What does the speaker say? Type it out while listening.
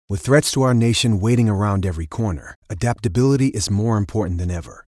With threats to our nation waiting around every corner, adaptability is more important than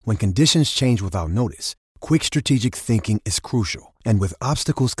ever. When conditions change without notice, quick strategic thinking is crucial. And with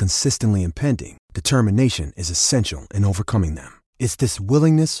obstacles consistently impending, determination is essential in overcoming them. It's this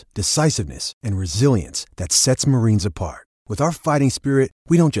willingness, decisiveness, and resilience that sets Marines apart. With our fighting spirit,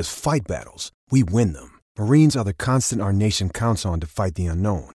 we don't just fight battles, we win them. Marines are the constant our nation counts on to fight the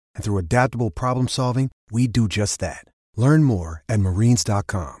unknown. And through adaptable problem solving, we do just that. Learn more at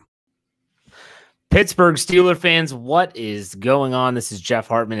marines.com. Pittsburgh Steelers fans, what is going on? This is Jeff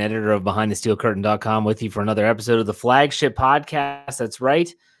Hartman, editor of BehindTheSteelCurtain.com, with you for another episode of the flagship podcast. That's right,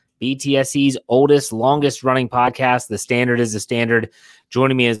 BTSC's oldest, longest-running podcast. The Standard is the Standard.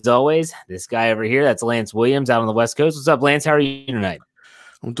 Joining me as always, this guy over here, that's Lance Williams out on the West Coast. What's up, Lance? How are you tonight?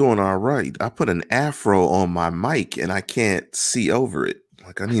 I'm doing all right. I put an afro on my mic, and I can't see over it.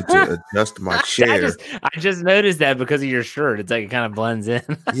 Like, I need to adjust my chair. I just noticed that because of your shirt. It's like it kind of blends in.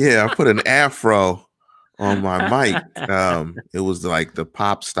 Yeah, I put an afro on my mic. It was like the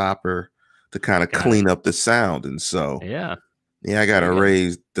pop stopper to kind of clean up the sound. And so, yeah, I got to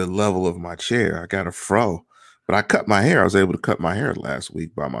raise the level of my chair. I got a fro. But I cut my hair. I was able to cut my hair last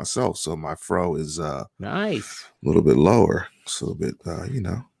week by myself. So my fro is nice. A little bit lower. It's a little bit,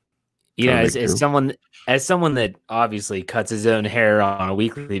 as someone that obviously cuts his own hair on a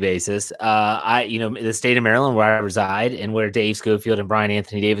weekly basis, the state of Maryland where I reside and where Dave Schofield and Brian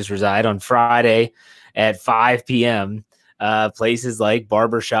Anthony Davis reside, on Friday at 5 p.m., places like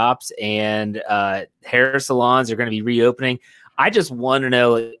barbershops and hair salons are going to be reopening. I just want to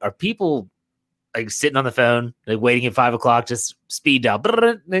know, are people like sitting on the phone, like waiting at 5 o'clock, just speed dial,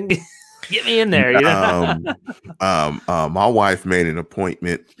 get me in there? You know? My wife made an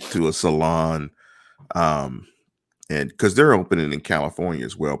appointment to a salon, and because they're opening in California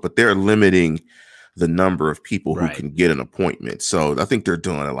as well, but they're limiting the number of people who can get an appointment. So I think they're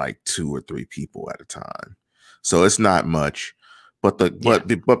doing it like 2 or 3 people at a time. So it's not much, but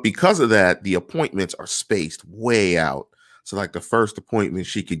because of that, the appointments are spaced way out. So like the first appointment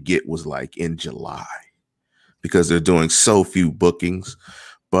she could get was like in July because they're doing so few bookings.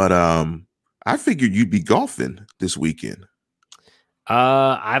 But I figured you'd be golfing this weekend.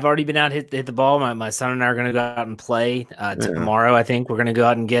 I've already been out hit the ball. My son and I are going to go out and play tomorrow. I think we're going to go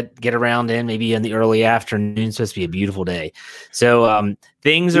out and get around in maybe in the early afternoon. It's supposed to be a beautiful day. So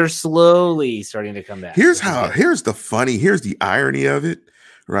things are slowly starting to come back. Here's the irony of it,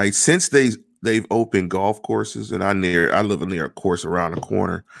 right? Since they've opened golf courses, and I live near a course around the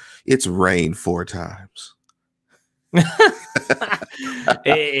corner, it's rained 4 times.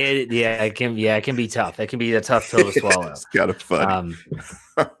 It can be tough. It can be a tough pill to swallow. It's kind of funny.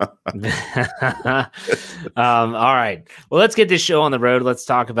 All right. Well, let's get this show on the road. Let's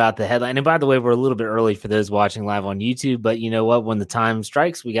talk about the headline. And by the way, we're a little bit early for those watching live on YouTube, but you know what? When the time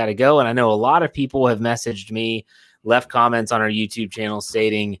strikes, we got to go. And I know a lot of people have messaged me, left comments on our YouTube channel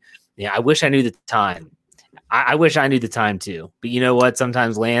stating, I wish I knew the time. I wish I knew the time too. But you know what?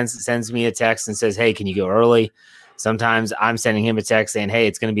 Sometimes Lance sends me a text and says, hey, can you go early? Sometimes I'm sending him a text saying, hey,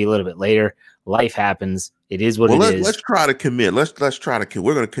 it's going to be a little bit later. Life happens. It is what it is. Let's try to commit. Let's try to.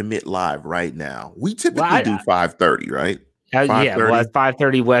 We're going to commit live right now. We typically do 5:30, right? Well, it's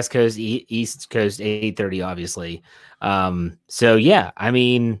 5:30 West Coast, East Coast 8:30, obviously. So yeah, I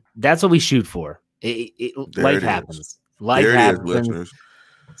mean that's what we shoot for. Life happens. Life happens, listeners.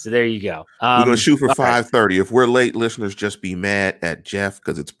 So there you go. We're going to shoot for 5:30. If we're late, listeners, just be mad at Jeff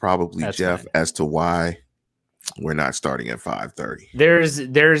because it's probably Jeff as to why we're not starting at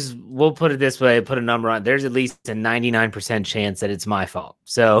 5:30. We'll put it this way, put a number on. There's at least a 99% chance that it's my fault.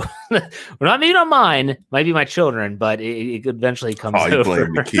 So we're not meeting on mine. Might be my children, but it eventually comes over. You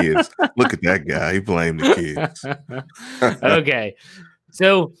blame the kids. Look at that guy. He blamed the kids. Okay.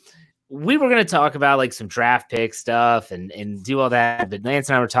 So we were going to talk about like some draft pick stuff and do all that. But Lance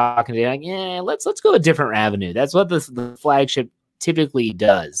and I were talking today, like, let's go a different avenue. That's what the flagship typically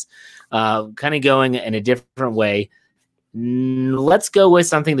does. Kind of going in a different way. Let's go with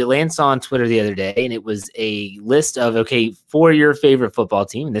something that Lance saw on Twitter the other day, and it was a list of, for your favorite football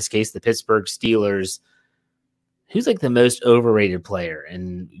team, in this case, the Pittsburgh Steelers, who's like the most overrated player?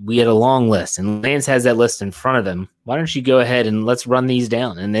 And we had a long list, and Lance has that list in front of him. Why don't you go ahead and let's run these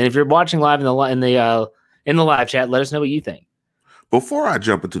down? And then if you're watching live in the live chat, let us know what you think. Before I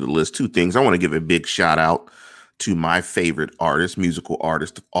jump into the list, 2 things. I want to give a big shout out to my favorite artist, musical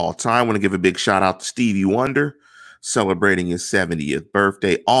artist of all time. I want to give a big shout out to Stevie Wonder, celebrating his 70th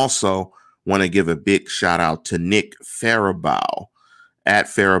birthday. Also, want to give a big shout out to Nick Farabaugh at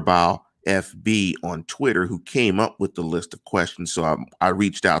Farabaugh FB on Twitter, who came up with the list of questions. So I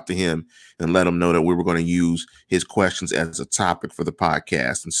reached out to him and let him know that we were going to use his questions as a topic for the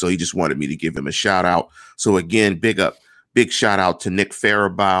podcast. And so he just wanted me to give him a shout out. So again, big shout out to Nick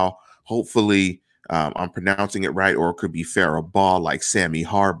Faribault. Hopefully I'm pronouncing it right, or it could be Faribault like Sammy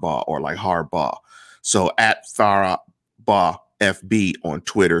Harbaugh or like Harbaugh. So at Faribault FB on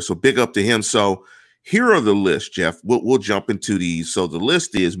Twitter. So big up to him. So here are the lists, Jeff. We'll jump into these. So the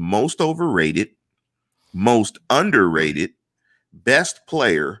list is most overrated, most underrated, best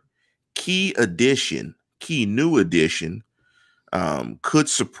player, key addition, key new addition, could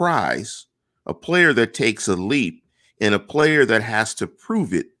surprise, a player that takes a leap, and a player that has to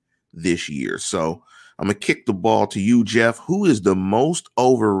prove it this year. So I'm going to kick the ball to you, Jeff. Who is the most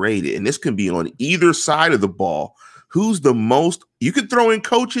overrated? And this can be on either side of the ball. Who's the most? You could throw in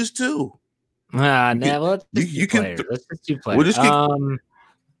coaches too. Let's just do players.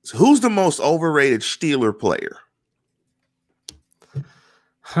 So who's the most overrated Steeler player?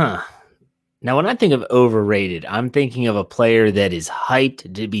 Now, when I think of overrated, I'm thinking of a player that is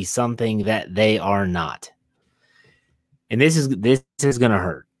hyped to be something that they are not. And this is going to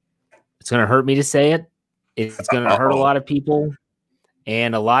hurt. It's going to hurt me to say it. It's going to hurt a lot of people.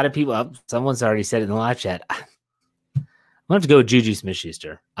 And a lot of people, someone's already said it in the live chat. I'm going to have to go with Juju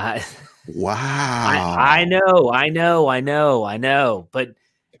Smith-Schuster. Wow. I know. But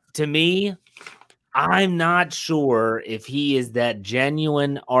to me, I'm not sure if he is that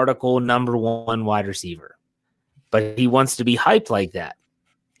genuine article number one wide receiver. But he wants to be hyped like that.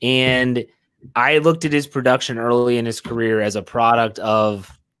 And I looked at his production early in his career as a product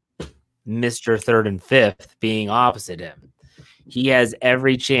of Mr. Third and Fifth being opposite him. He has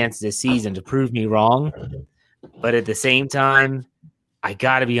every chance this season to prove me wrong. But at the same time, I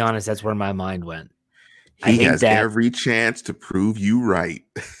got to be honest, that's where my mind went. He has every chance to prove you right.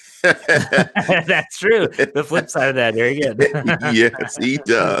 That's true. The flip side of that. Very good. Yes, he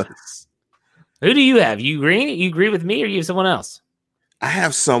does. Who do you have? You agree with me, or you have someone else? I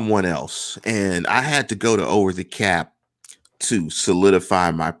have someone else, and I had to go to Over the Cap to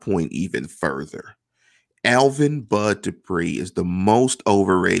solidify my point even further. Alvin Bud Dupree is the most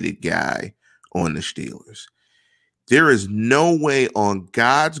overrated guy on the Steelers. There is no way on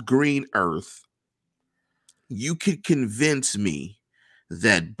God's green earth you could convince me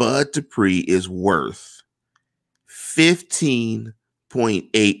that Bud Dupree is worth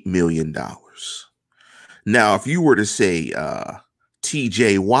 $15.8 million. Now, if you were to say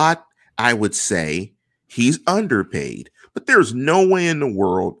TJ Watt, I would say he's underpaid. But there's no way in the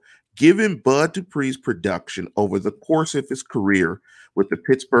world, given Bud Dupree's production over the course of his career with the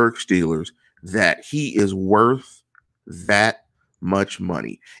Pittsburgh Steelers, that he is worth that much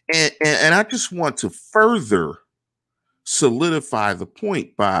money. And I just want to further solidify the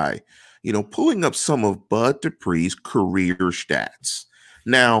point by, pulling up some of Bud Dupree's career stats.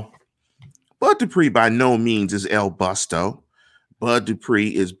 Now, Bud Dupree by no means is El Busto. Bud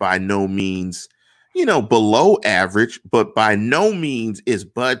Dupree is by no means, below average, but by no means is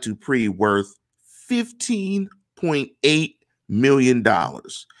Bud Dupree worth $15.8 million.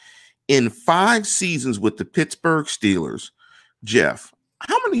 In 5 seasons with the Pittsburgh Steelers, Jeff,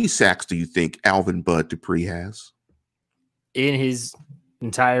 how many sacks do you think Alvin Bud Dupree has? In his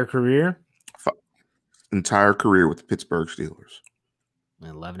entire career? Entire career with the Pittsburgh Steelers.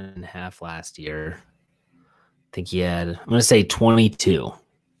 11.5 last year. I think he had, I'm going to say 22.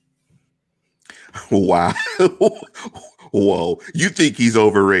 Wow. Whoa. You think he's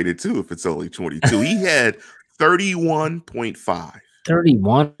overrated too if it's only 22. He had 31.5.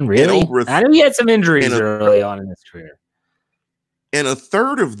 31, really? I know he had some injuries early on in his career. And a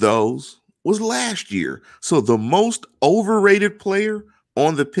third of those was last year. So the most overrated player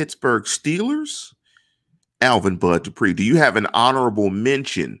on the Pittsburgh Steelers, Alvin Bud Dupree. Do you have an honorable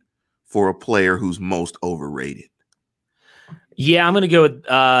mention for a player who's most overrated? Yeah, I'm going to go with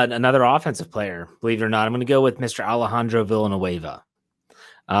another offensive player, believe it or not. I'm going to go with Mr. Alejandro Villanueva.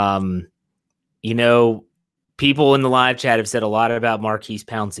 People in the live chat have said a lot about Maurkice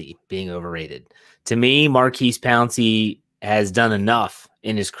Pouncey being overrated. To me, Maurkice Pouncey has done enough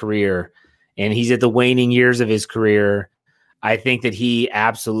in his career, and he's at the waning years of his career. I think that he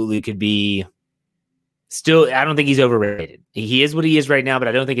absolutely could be still. I don't think he's overrated. He is what he is right now, but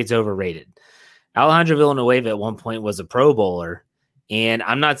I don't think it's overrated. Alejandro Villanueva at one point was a Pro Bowler, and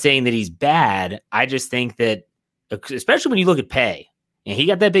I'm not saying that he's bad. I just think that, especially when you look at pay, and he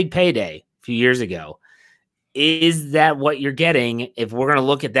got that big payday a few years ago. Is that what you're getting? If we're going to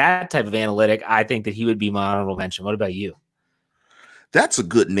look at that type of analytic, I think that he would be my honorable mention. What about you? That's a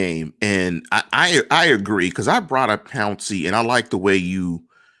good name. And I agree, because I brought up Pouncey, and I like the way you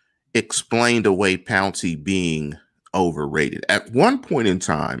explained away Pouncey being overrated. At one point in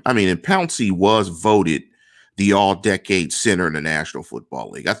time, and Pouncey was voted the all-decade center in the National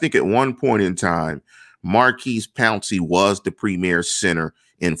Football League. I think at one point in time, Maurkice Pouncey was the premier center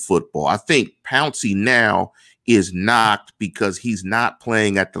in football. I think Pouncey now is knocked because he's not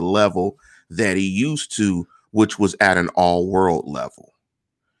playing at the level that he used to, which was at an all-world level.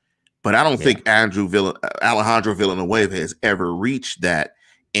 But I don't think Alejandro Villanueva has ever reached that.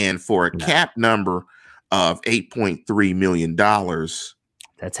 And for a cap number of $8.3 million,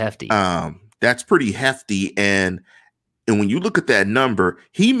 that's hefty. That's pretty hefty. And when you look at that number,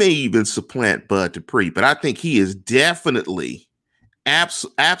 he may even supplant Bud Dupree, but I think he is definitely,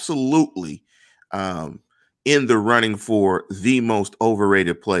 absolutely in the running for the most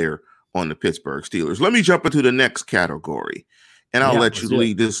overrated player on the Pittsburgh Steelers. Let me jump into the next category, and I'll let you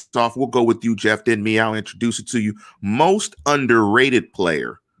lead this off. We'll go with you, Jeff, then me. I'll introduce it to you. Most underrated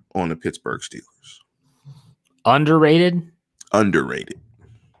player on the Pittsburgh Steelers. Underrated? Underrated.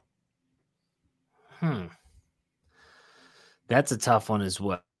 That's a tough one as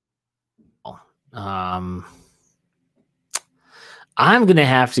well. I'm going to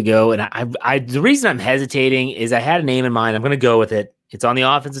have to go, and I the reason I'm hesitating is I had a name in mind. I'm going to go with it. It's on the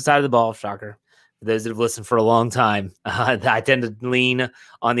offensive side of the ball, shocker. For those that have listened for a long time, I tend to lean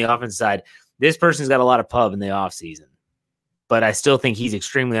on the offensive side. This person's got a lot of pub in the offseason, but I still think he's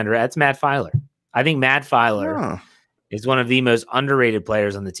extremely underrated. That's Matt Filer. I think Matt Filer is one of the most underrated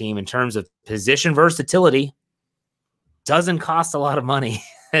players on the team in terms of position versatility. Doesn't cost a lot of money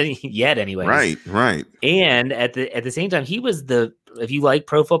yet anyway. Right. And at the same time, he was if you like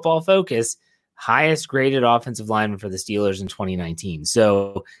Pro Football Focus, highest graded offensive lineman for the Steelers in 2019.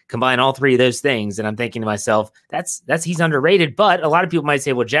 So combine all three of those things, and I'm thinking to myself, that's he's underrated. But a lot of people might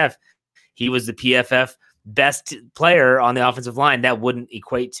say, well, Jeff, he was the PFF best player on the offensive line. That wouldn't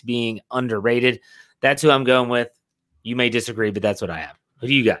equate to being underrated. That's who I'm going with. You may disagree, but that's what I have. What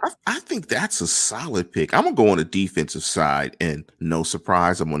do you got? I think that's a solid pick. I'm going to go on the defensive side, and no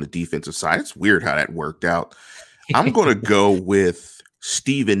surprise, I'm on the defensive side. It's weird how that worked out. I'm going to go with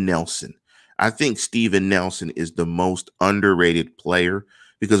Steven Nelson. I think Steven Nelson is the most underrated player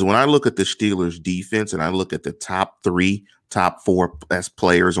because when I look at the Steelers defense and I look at the top 4 best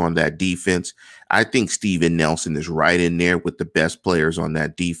players on that defense, I think Steven Nelson is right in there with the best players on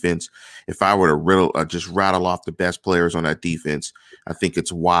that defense. If I were to just rattle off the best players on that defense, I think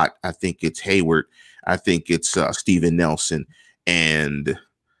it's Watt. I think it's Hayward. I think it's Steven Nelson. And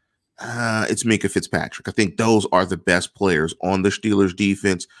it's Minkah Fitzpatrick. I think those are the best players on the Steelers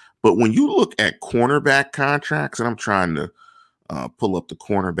defense. But when you look at cornerback contracts, and I'm trying to pull up the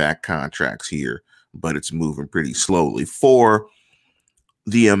cornerback contracts here, but it's moving pretty slowly. For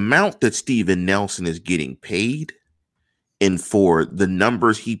the amount that Steven Nelson is getting paid and for the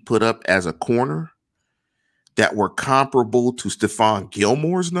numbers he put up as a corner that were comparable to Stephon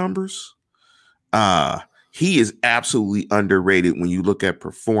Gilmore's numbers, he is absolutely underrated when you look at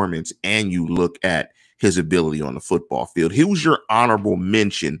performance and you look at his ability on the football field. He was your honorable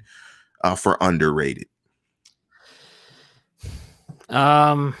mention for underrated.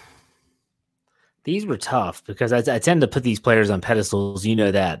 These were tough because I tend to put these players on pedestals. You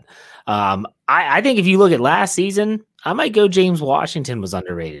know that. I think if you look at last season, I might go James Washington was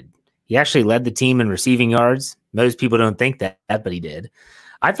underrated. He actually led the team in receiving yards. Most people don't think that, but he did.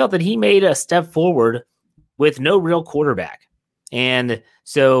 I felt that he made a step forward with no real quarterback. And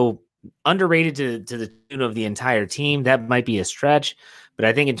so underrated to the tune of the entire team, that might be a stretch. But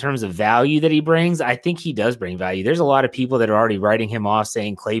I think in terms of value that he brings, I think he does bring value. There's a lot of people that are already writing him off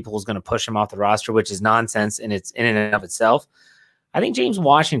saying Claypool's going to push him off the roster, which is nonsense and it's in and of itself. I think James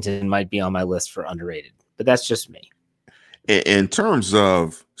Washington might be on my list for underrated, but that's just me. In terms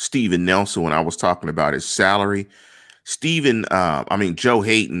of Steven Nelson, when I was talking about his salary, Joe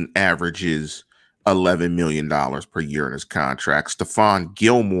Hayden averages $11 million per year in his contract. Stephon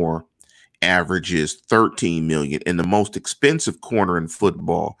Gilmore averages $13 million, and the most expensive corner in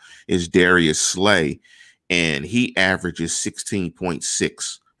football is Darius Slay, and he averages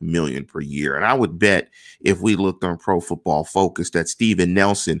 $16.6 million per year. And I would bet if we looked on Pro Football Focus that Steven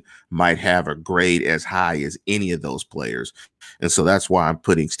Nelson might have a grade as high as any of those players. And so that's why I'm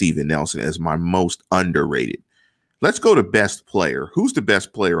putting Steven Nelson as my most underrated. Let's go to best player. Who's the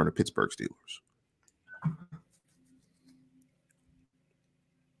best player on the Pittsburgh Steelers?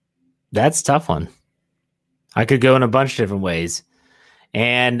 That's a tough one. I could go in a bunch of different ways.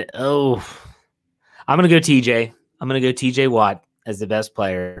 And, I'm going to go TJ. I'm going to go TJ Watt as the best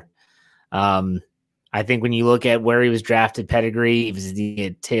player. I think when you look at where he was drafted pedigree, he was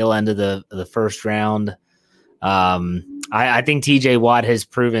the tail end of the first round. I think TJ Watt has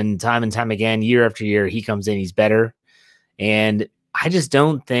proven time and time again, year after year, he comes in, he's better. And I just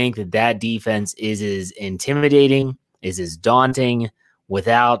don't think that defense is as intimidating, is as daunting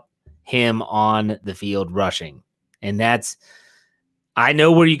without him on the field rushing. And I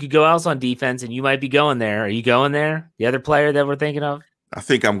know where you could go else on defense, and you might be going there. Are you going there? The other player that we're thinking of? I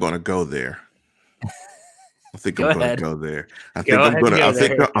think I'm going to go there. I think I'm going to go there. I think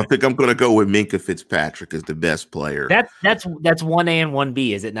I'm going to go with Minkah Fitzpatrick as the best player. That's 1A and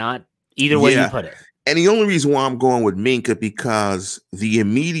 1B, is it not? Either way you put it. And the only reason why I'm going with Minkah, because the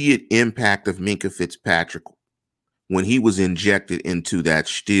immediate impact of Minkah Fitzpatrick when he was injected into that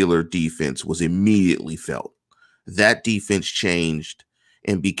Steeler defense was immediately felt. That defense changed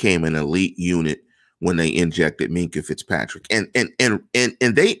and became an elite unit when they injected Minkah Fitzpatrick. And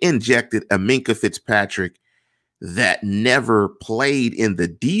they injected a Minkah Fitzpatrick that never played in the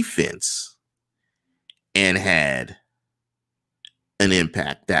defense and had an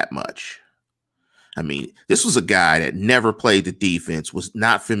impact that much. I mean, this was a guy that never played the defense, was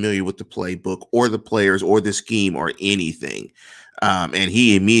not familiar with the playbook or the players or the scheme or anything. And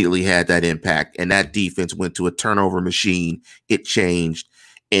he immediately had that impact, and that defense went to a turnover machine. It changed,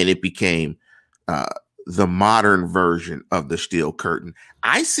 and it became the modern version of the Steel Curtain.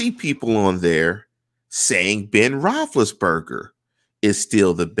 I see people on there saying Ben Roethlisberger is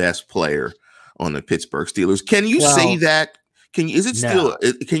still the best player on the Pittsburgh Steelers. Can you say that? Can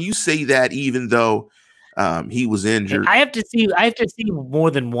you say that even though he was injured? I have to see more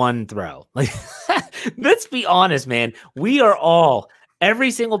than one throw. Like, let's be honest, man. We are all,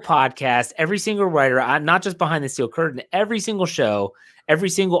 every single podcast, every single writer, not just Behind the Steel Curtain, every single show, every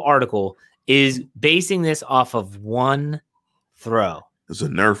single article is basing this off of one throw. It was a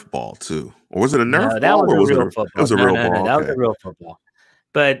Nerf ball too, or was it a Nerf ball? That was a real football. It was a real ball. No, that was a real football.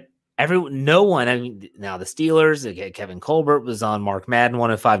 But no one. I mean, now the Steelers. Kevin Colbert was on Mark Madden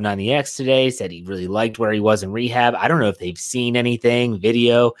 105.9 The X today. Said he really liked where he was in rehab. I don't know if they've seen anything,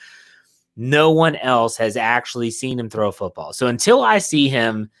 video. No one else has actually seen him throw a football. So until I see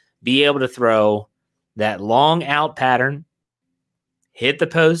him be able to throw that long out pattern, hit the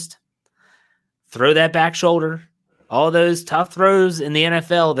post, throw that back shoulder, all those tough throws in the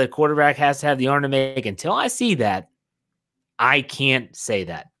NFL that quarterback has to have the arm to make, until I see that, I can't say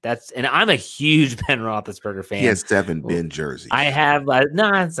that. And I'm a huge Ben Roethlisberger fan. He has 7 Ben jerseys. I have,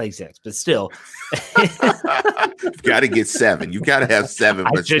 it's like 6, but still. You've got to get 7. You've got to have 7.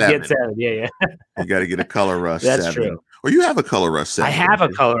 I should get 7. Yeah. You got to get a color rush. That's 7. true. Or you have a color rush 7. I have a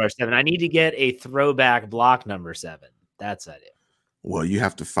color rush 7. I need to get a throwback block number 7. That's it. Well, you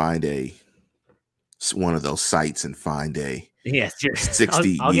have to find one of those sites and find a 60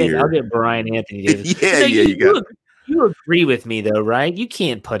 year. I'll get Brian Anthony Davis. You agree with me though, right? You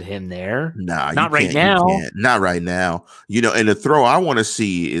can't put him there. Nah, not right now. Not right now. And the throw I want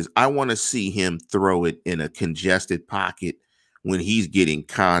to see him throw it in a congested pocket when he's getting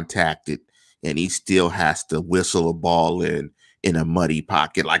contacted and he still has to whistle a ball in a muddy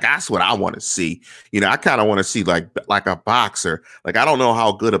pocket. Like, that's what I want to see. I kind of want to see like a boxer. Like, I don't know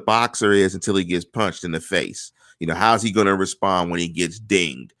how good a boxer is until he gets punched in the face. How's he going to respond when he gets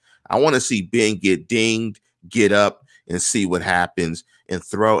dinged? I want to see Ben get dinged, get up and see what happens, and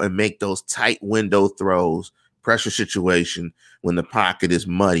throw and make those tight window throws, pressure situation when the pocket is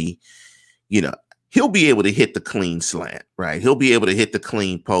muddy. He'll be able to hit the clean slant, right? He'll be able to hit the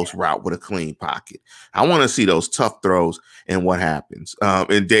clean post route with a clean pocket. I want to see those tough throws and what happens.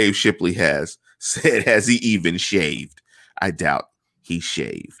 And Dave Shipley has said, has he even shaved? I doubt he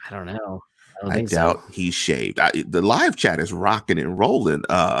shaved. I don't know. I doubt he shaved. The live chat is rocking and rolling.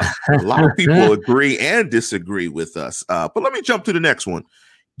 A lot of people agree and disagree with us. But let me jump to the next one.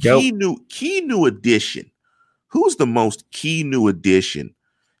 Key new addition. Who's the most key new addition?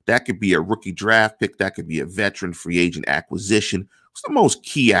 That could be a rookie draft pick. That could be a veteran free agent acquisition. What's the most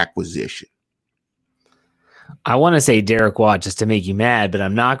key acquisition? I want to say Derek Watt just to make you mad, but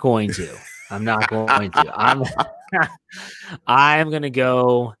I'm not going to. I'm going to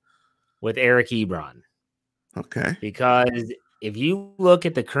go with Eric Ebron. Okay. Because if you look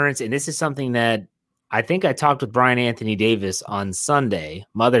at the currency, and this is something that I think I talked with Brian Anthony Davis on Sunday,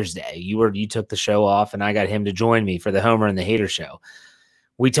 Mother's Day. You took the show off, and I got him to join me for the Homer and the Hater show.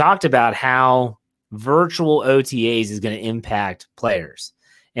 We talked about how virtual OTAs is going to impact players.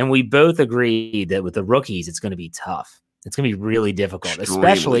 And we both agreed that with the rookies, it's going to be tough. It's going to be really difficult,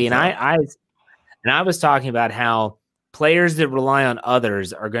 especially. And I was talking about how players that rely on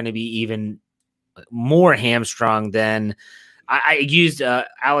others are going to be even more hamstrung than I used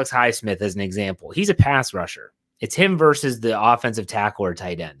Alex Highsmith as an example. He's a pass rusher. It's him versus the offensive tackle or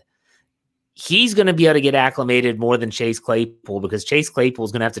tight end. he's going to be able to get acclimated more than Chase Claypool, because Chase Claypool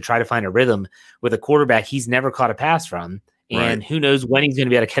is going to have to try to find a rhythm with a quarterback he's never caught a pass from. And who knows when he's going to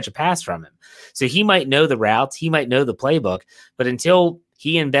be able to catch a pass from him. So he might know the routes, he might know the playbook, but until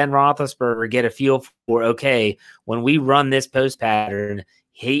he and Ben Roethlisberger get a feel for, okay, when we run this post pattern,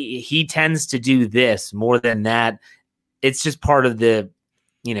 he tends to do this more than that. It's just part of the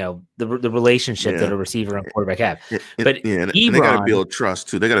relationship that a receiver and quarterback have. And they got to build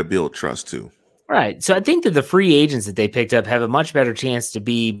trust too. Right. So I think that the free agents that they picked up have a much better chance to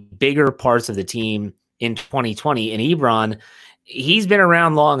be bigger parts of the team in 2020. And Ebron, he's been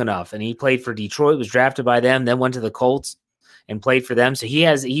around long enough, and he played for Detroit, was drafted by them, then went to the Colts and played for them. So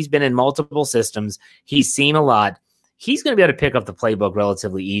he's been in multiple systems. He's seen a lot. He's going to be able to pick up the playbook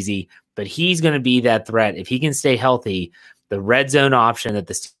relatively easy, but he's going to be that threat. If he can stay healthy, the red zone option that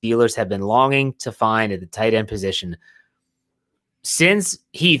the Steelers have been longing to find at the tight end position since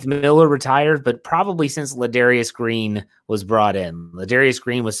Heath Miller retired, but probably since Ladarius Green was brought in. Ladarius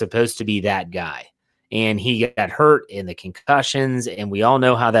Green was supposed to be that guy, and he got hurt in the concussions, and we all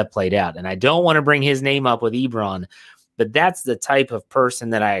know how that played out. And I don't want to bring his name up with Ebron, but that's the type of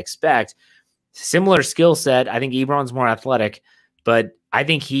person that I expect. Similar skill set. I think Ebron's more athletic, but I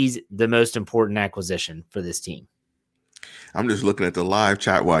think he's the most important acquisition for this team. I'm just looking at the live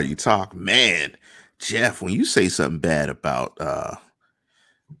chat while you talk. Man, Jeff, when you say something bad about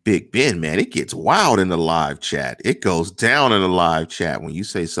Big Ben, man, it gets wild in the live chat. It goes down in the live chat when you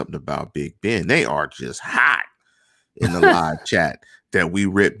say something about Big Ben. They are just hot in the live chat that we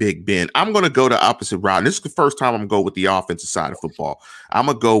rip Big Ben. I'm going to go the opposite route. And this is the first time I'm going to go with the offensive side of football. I'm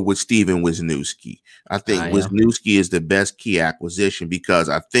going to go with Steven Wisniewski. I think Wisniewski is the best key acquisition because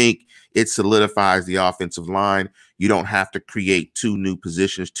I think it solidifies the offensive line. You don't have to create two new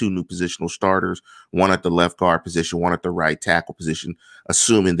positional starters, one at the left guard position, one at the right tackle position,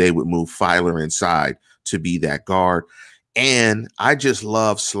 assuming they would move Filer inside to be that guard. And I just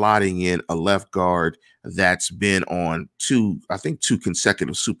love slotting in a left guard that's been on two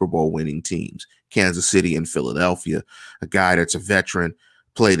consecutive Super Bowl winning teams, Kansas City and Philadelphia, a guy that's a veteran,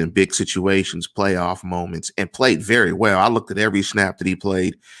 played in big situations, playoff moments, and played very well. I looked at every snap that he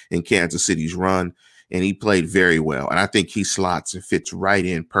played in Kansas City's run, and he played very well. And I think he slots and fits right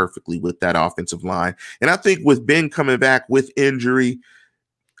in perfectly with that offensive line. And I think with Ben coming back with injury,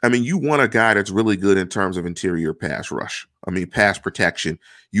 I mean, you want a guy that's really good in terms of interior pass rush. I mean, pass protection.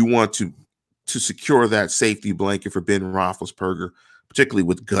 You want to secure that safety blanket for Ben Roethlisberger, particularly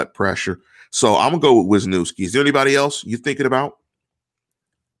with gut pressure. So I'm going to go with Wisniewski. Is there anybody else you're thinking about?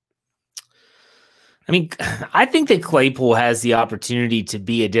 I mean, I think that Claypool has the opportunity to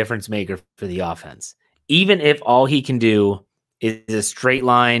be a difference maker for the offense, even if all he can do is a straight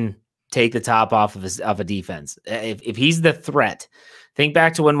line, take the top off of a defense. If he's the threat, think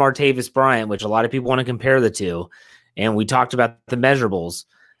back to when Martavis Bryant, which a lot of people want to compare the two, and we talked about the measurables.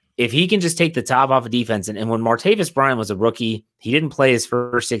 If he can just take the top off of defense, and when Martavis Bryant was a rookie, he didn't play his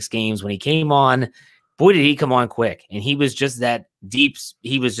first 6 games. When he came on, boy, did he come on quick. And he was just that deep.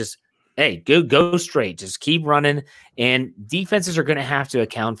 He was just, hey, go straight. Just keep running. And defenses are going to have to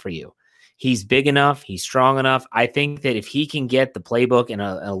account for you. He's big enough. He's strong enough. I think that if he can get the playbook and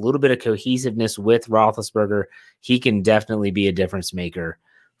a little bit of cohesiveness with Roethlisberger, he can definitely be a difference maker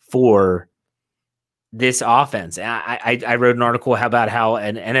for this offense. I wrote an article about how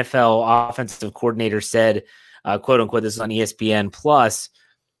an NFL offensive coordinator said, quote unquote, this is on ESPN Plus,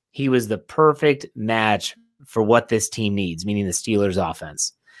 he was the perfect match for what this team needs, meaning the Steelers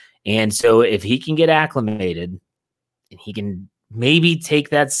offense. And so if he can get acclimated and he can maybe take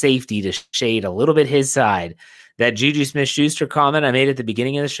that safety to shade a little bit his side, that Juju Smith-Schuster comment I made at the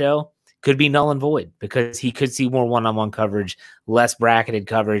beginning of the show could be null and void because he could see more one-on-one coverage, less bracketed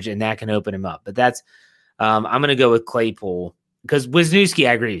coverage, and that can open him up. But that's I'm going to go with Claypool because Wisniewski,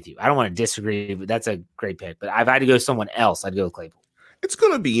 I agree with you. I don't want to disagree, but that's a great pick. But if I had to go someone else, I'd go with Claypool. It's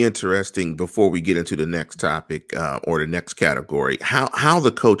going to be interesting before we get into the next topic or the next category, how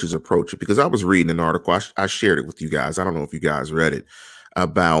the coaches approach it. Because I was reading an article, I shared it with you guys. I don't know if you guys read it,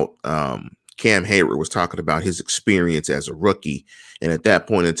 about Cam Hayward was talking about his experience as a rookie. And at that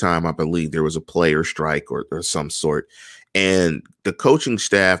point in time, I believe there was a player strike or some sort. And the coaching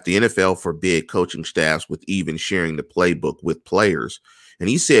staff, the NFL forbid coaching staffs with even sharing the playbook with players. And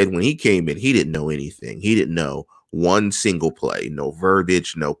he said when he came in, he didn't know anything. He didn't know one single play, no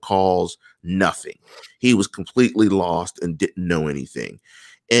verbiage, no calls, nothing. He was completely lost and didn't know anything.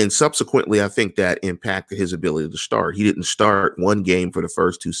 And subsequently, I think that impacted his ability to start. He didn't start one game for the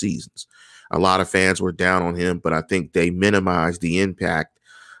first 2 seasons. A lot of fans were down on him, but I think they minimized the impact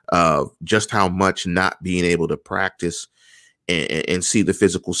of just how much not being able to practice and see the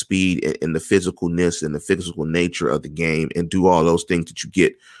physical speed and the physicalness and the physical nature of the game and do all those things that you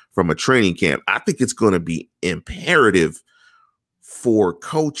get from a training camp. I think it's going to be imperative for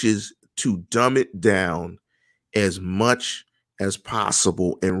coaches to dumb it down as much as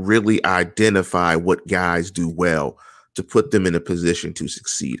possible and really identify what guys do well to put them in a position to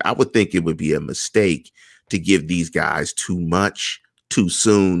succeed. I would think it would be a mistake to give these guys too much too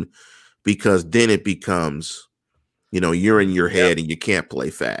soon, because then it becomes, you're in your head and you can't play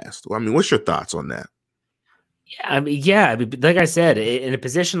fast. Well, I mean, what's your thoughts on that? Yeah. Like I said, in a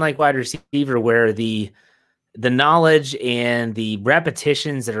position like wide receiver where the knowledge and the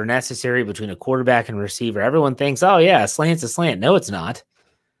repetitions that are necessary between a quarterback and receiver, everyone thinks, oh yeah, a slant's a slant. No, it's not.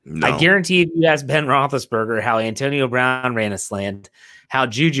 No. I guarantee if you ask Ben Roethlisberger how Antonio Brown ran a slant, how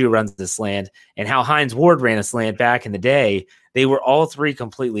Juju runs the slant, and how Hines Ward ran a slant back in the day, they were all three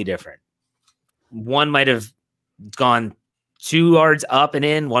completely different. One might have gone 2 yards up and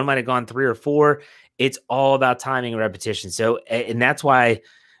in, one might have gone 3 or 4. It's all about timing and repetition. So, and that's why,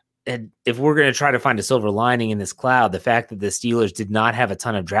 and if we're going to try to find a silver lining in this cloud, the fact that the Steelers did not have a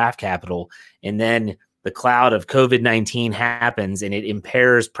ton of draft capital, and then the cloud of COVID-19 happens and it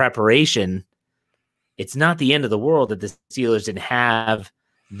impairs preparation, it's not the end of the world that the Steelers didn't have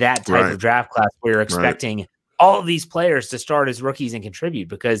that type of draft class where you're expecting all of these players to start as rookies and contribute,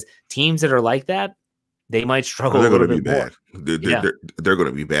 because teams that are like that, they might struggle a little bit more. They're going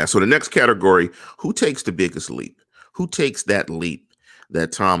to be bad. So the next category, who takes the biggest leap? Who takes that leap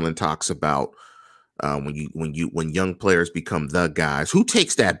that Tomlin talks about when young players become the guys? Who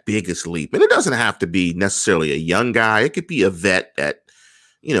takes that biggest leap? And it doesn't have to be necessarily a young guy. It could be a vet that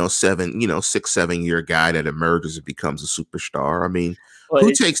 6, 7 year guy that emerges and becomes a superstar. I mean,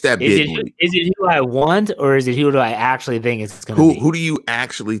 who takes that big leap? Is it who I want, or is it who do I actually think it's going to be? Who do you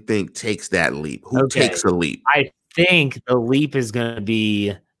actually think takes that leap? Who takes a leap? I think the leap is going to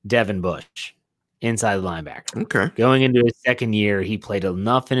be Devin Bush, inside linebacker. Okay. Going into his second year, he played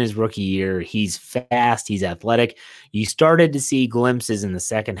enough in his rookie year. He's fast. He's athletic. You started to see glimpses in the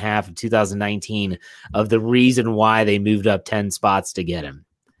second half of 2019 of the reason why they moved up 10 spots to get him.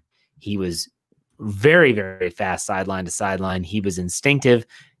 He was very, very fast sideline to sideline. He was instinctive.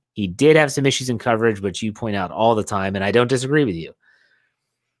 He did have some issues in coverage, which you point out all the time, and I don't disagree with you.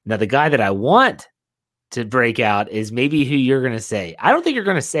 Now, the guy that I want to break out is maybe who you're going to say. I don't think you're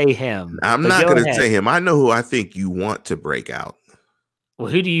going to say him. I'm not going to say him. I know who I think you want to break out.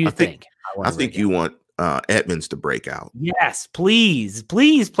 Well, who do you think? I think you want Edmonds to break out. Yes, please.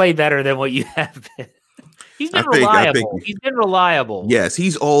 Please play better than what you have been. He's been reliable. He's been reliable. Yes,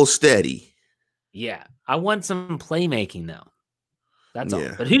 he's all steady. Yeah. I want some playmaking, though. That's all.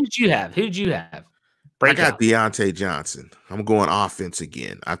 But who did you have? I got Deontay Johnson. I'm going offense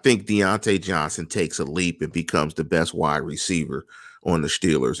again. I think Deontay Johnson takes a leap and becomes the best wide receiver on the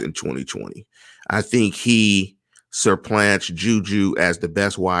Steelers in 2020. I think he supplants Juju as the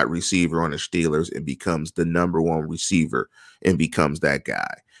best wide receiver on the Steelers and becomes the number 1 receiver and becomes that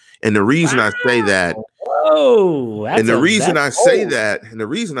guy. And the reason I say that, the reason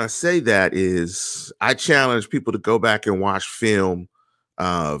I say that is I challenge people to go back and watch film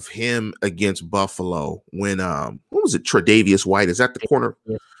of him against Buffalo when what was it? Tre'Davious White. Is that the corner?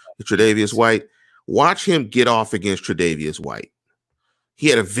 Tre'Davious White. Watch him get off against Tre'Davious White. He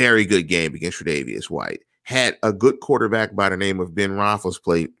had a very good game against Tre'Davious White. Had a good quarterback by the name of Ben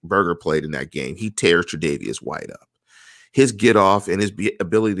Roethlisberger played in that game. He tears Tre'Davious White up. His get off and his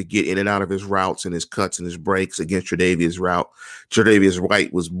ability to get in and out of his routes and his cuts and his breaks against Tre'Davious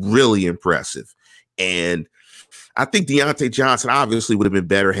White was really impressive. And I think Deontay Johnson obviously would have been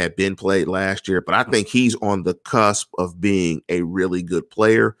better had Ben played last year, but I think he's on the cusp of being a really good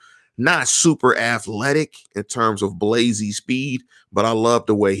player. Not super athletic in terms of blazy speed, but I love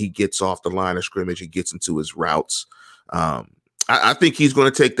the way he gets off the line of scrimmage and gets into his routes. I think he's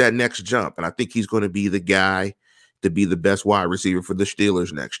going to take that next jump, and I think he's going to be the guy to be the best wide receiver for the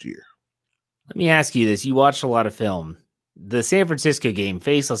Steelers next year. Let me ask you this. You watched a lot of film. The San Francisco game,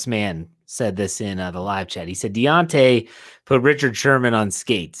 Faceless Man said this in the live chat. He said Deontay put Richard Sherman on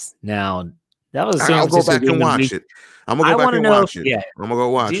skates. Now, that was I'll go back and watch it. I'm going to go back and watch it. Yeah, I'm going to go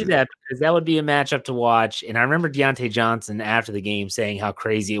watch it. Do that because that would be a matchup to watch. And I remember Deontay Johnson after the game saying how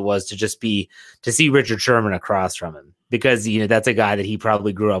crazy it was to see Richard Sherman across from him, because that's a guy that he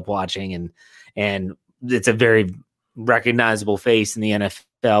probably grew up watching, and it's a very recognizable face in the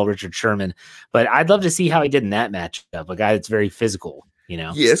NFL, Richard Sherman. But I'd love to see how he did in that matchup, a guy that's very physical,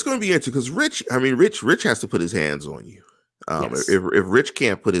 Yeah, it's going to be interesting because Rich has to put his hands on you. Yes. If Rich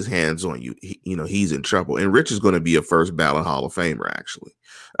can't put his hands on you, he's in trouble. And Rich is going to be a first ballot Hall of Famer, actually.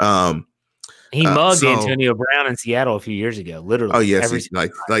 He mugged Antonio Brown in Seattle a few years ago, literally. Oh yes,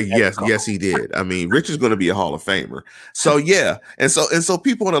 yes, he did. I mean, Rich is going to be a Hall of Famer. So yeah, and so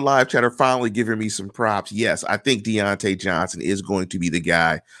people in the live chat are finally giving me some props. Yes, I think Deontay Johnson is going to be the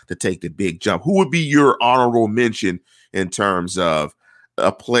guy to take the big jump. Who would be your honorable mention in terms of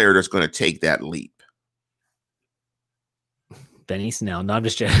a player that's going to take that leap? Benny Snell. No, I'm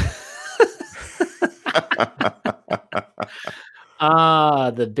just joking.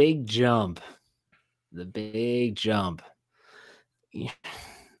 The big jump. The big jump.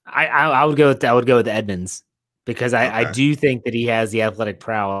 I would go with Edmonds because I do think that he has the athletic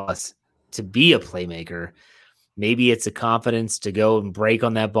prowess to be a playmaker. Maybe it's a confidence to go and break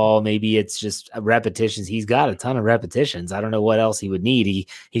on that ball. Maybe it's just repetitions. He's got a ton of repetitions. I don't know what else he would need.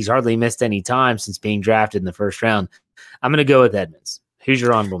 He's hardly missed any time since being drafted in the first round. I'm going to go with Edmonds. Who's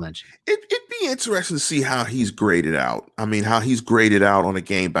your honorable mention? It'd be interesting to see how he's graded out. I mean, how he's graded out on a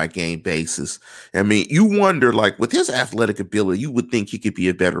game-by-game basis. I mean, you wonder, like, with his athletic ability, you would think he could be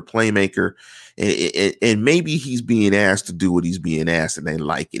a better playmaker. And maybe he's being asked to do what he's being asked, and they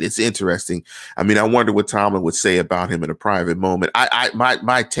like it. It's interesting. I mean, I wonder what Tomlin would say about him in a private moment.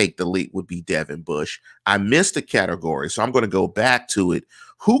 My take the lead would be Devin Bush. I missed a category, so I'm going to go back to it.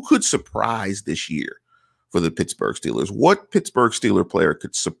 Who could surprise this year for the Pittsburgh Steelers? What Pittsburgh Steeler player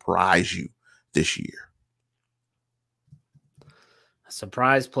could surprise you this year? A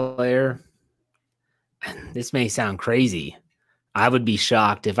surprise player. This may sound crazy. I would be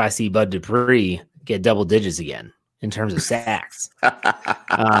shocked if I see Bud Dupree get double digits again in terms of sacks.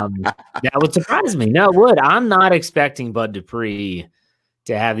 That would surprise me. No, it would. I'm not expecting Bud Dupree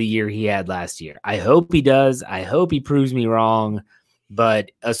to have the year he had last year. I hope he does. I hope he proves me wrong.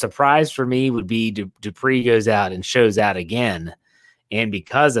 But a surprise for me would be Dupree goes out and shows out again. And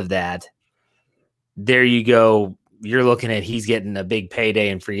because of that, there you go. You're looking at he's getting a big payday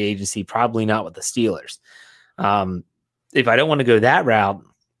in free agency, probably not with the Steelers. If I don't want to go that route,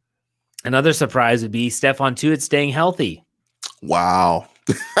 another surprise would be Stephon Tuitt staying healthy. Wow.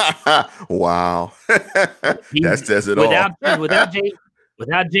 Wow. That says it all.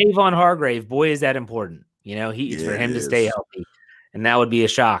 Without Javon Hargrave, boy, is that important. You know, it's for him to stay healthy. And that would be a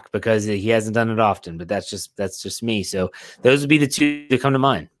shock because he hasn't done it often, but that's just me. So those would be the two that come to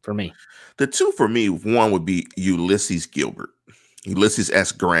mind for me. The two for me, one would be Ulysses Gilbert, Ulysses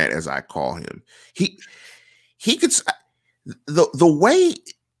S. Grant, as I call him. He could, the way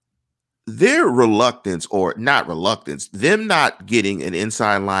their reluctance, or not reluctance, them not getting an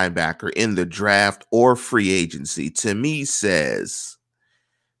inside linebacker in the draft or free agency, to me says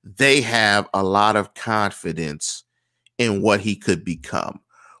they have a lot of confidence in what he could become.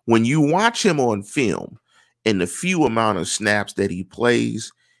 When you watch him on film, in the few amount of snaps that he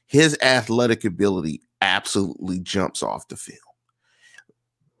plays, his athletic ability absolutely jumps off the field.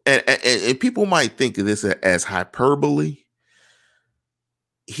 And people might think of this as hyperbole.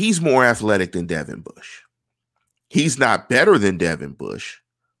 He's more athletic than Devin Bush. He's not better than Devin Bush,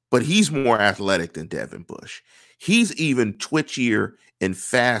 but he's more athletic than Devin Bush. He's even twitchier and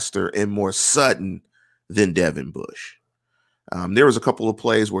faster and more sudden than Devin Bush. There was a couple of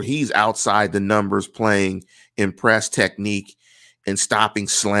plays where he's outside the numbers playing in press technique and stopping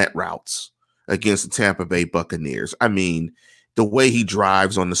slant routes against the Tampa Bay Buccaneers. I mean, the way he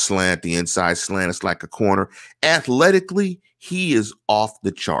drives on the slant, the inside slant, it's like a corner. Athletically, he is off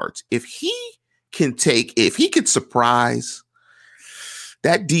the charts. If he could surprise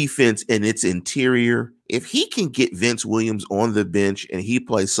that defense in its interior, if he can get Vince Williams on the bench and he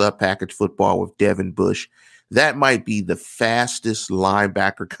plays sub-package football with Devin Bush, that might be the fastest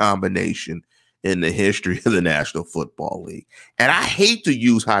linebacker combination in the history of the National Football League. And I hate to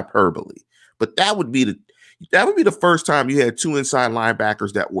use hyperbole, but that would be the first time you had two inside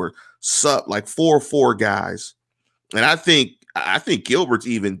linebackers that were sub, like 4-4 guys. And I think Gilbert's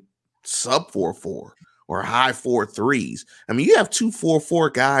even sub 4-4 or high 4-3s. I mean, you have two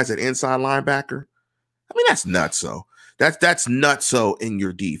 4-4 guys at inside linebacker. I mean, that's nutso. That's nutso in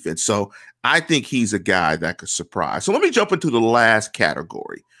your defense. So I think he's a guy that could surprise. So let me jump into the last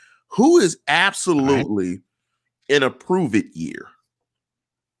category. Who is absolutely in a prove it year?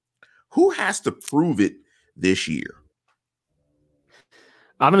 Who has to prove it this year?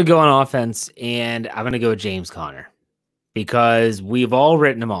 I'm going to go on offense, and I'm going to go with James Conner because we've all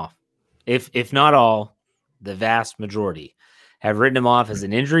written him off. If not all, the vast majority have written him off as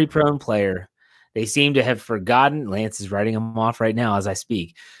an injury-prone player. They seem to have forgotten. Lance is writing him off right now as I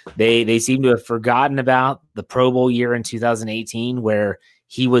speak. They seem to have forgotten about the Pro Bowl year in 2018 where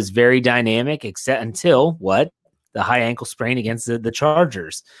he was very dynamic, except until the high ankle sprain against the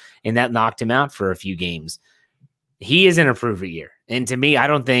Chargers, and that knocked him out for a few games. he is in a prove it year. And to me, I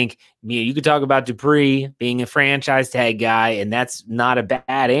don't think you could talk about Dupree being a franchise tag guy, and that's not a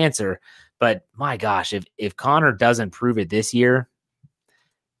bad answer. But my gosh, if Connor doesn't prove it this year,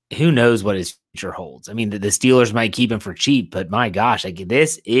 who knows what his future holds? I mean, the Steelers might keep him for cheap, but my gosh, like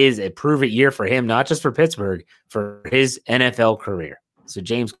this is a prove it year for him, not just for Pittsburgh, for his NFL career. So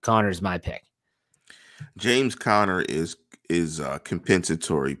James Conner is my pick. James Conner is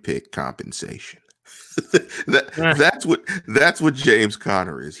compensatory pick compensation. That's what James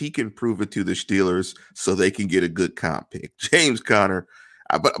Conner is. He can prove it to the Steelers so they can get a good comp pick. James Conner,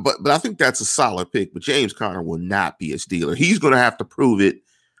 but I think that's a solid pick. But James Conner will not be a Steeler. He's going to have to prove it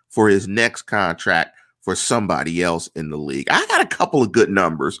for his next contract for somebody else in the league. I got a couple of good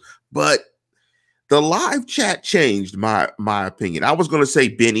numbers, but the live chat changed my opinion. I was going to say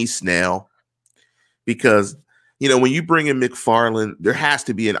Benny Snell because, when you bring in McFarland, there has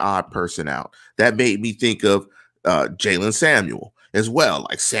to be an odd person out. That made me think of Jalen Samuel as well.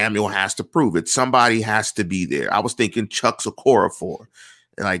 Like Samuel has to prove it. Somebody has to be there. I was thinking Chuck's Okorafor.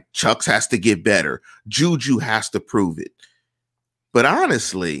 Like Chuck's has to get better. Juju has to prove it. But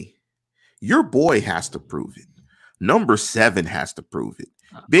honestly, your boy has to prove it. Number 7 has to prove it.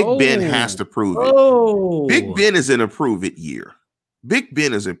 Big Ben has to prove it. Big Ben is in a prove it year. Big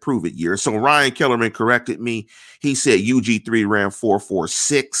Ben is in prove it year. So Ryan Kellerman corrected me. He said UG3 ran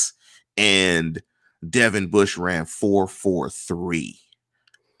 4.46 and Devin Bush ran 4.43.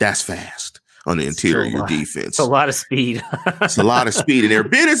 That's fast on the interior defense. It's a lot of speed. It's a lot of speed in there.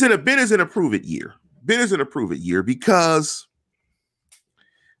 Ben is in a prove it year. Ben is in a prove it year because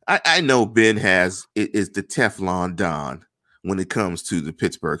I know Ben is the Teflon Don when it comes to the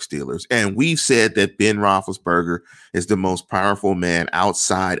Pittsburgh Steelers. And we've said that Ben Roethlisberger is the most powerful man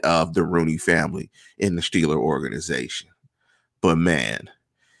outside of the Rooney family in the Steeler organization. But man,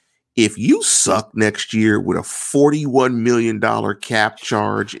 if you suck next year with a $41 million cap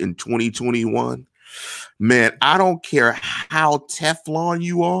charge in 2021, man, I don't care how Teflon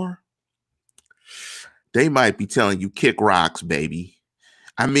you are. They might be telling you kick rocks, baby.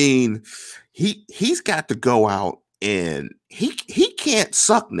 I mean, he's got to go out and he can't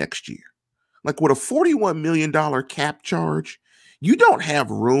suck next year. Like with a $41 million cap charge, you don't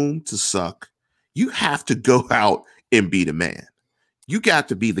have room to suck. You have to go out and be the man. You got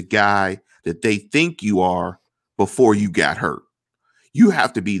to be the guy that they think you are before you got hurt. You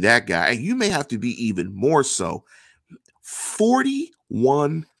have to be that guy. And you may have to be even more so.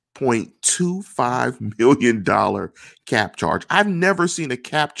 $41.25 million cap charge. I've never seen a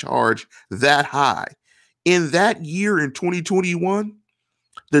cap charge that high. In that year in 2021,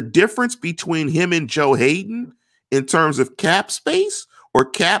 the difference between him and Joe Hayden in terms of cap space or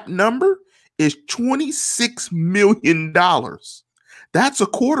cap number is $26 million. That's a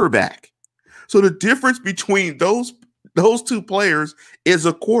quarterback. So the difference between those two players is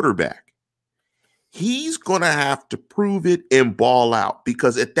a quarterback. He's going to have to prove it and ball out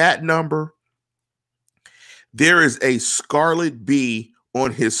because at that number, there is a scarlet bee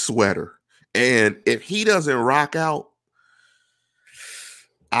on his sweater. And if he doesn't rock out,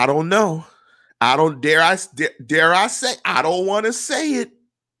 I don't know. I don't dare I say, I don't want to say it.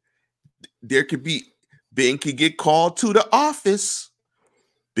 Ben could get called to the office.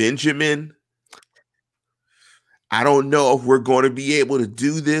 Benjamin, I don't know if we're going to be able to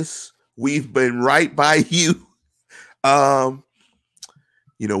do this. We've been right by you. We're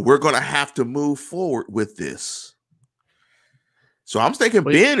going to have to move forward with this. So I'm thinking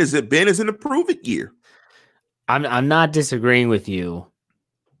Ben is in a prove it year. I'm not disagreeing with you.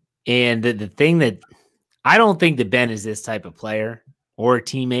 And the thing that I don't think that Ben is this type of player or a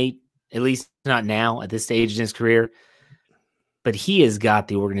teammate, at least not now at this stage in his career. But he has got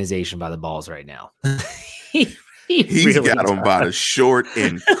the organization by the balls right now. He's really got them by the short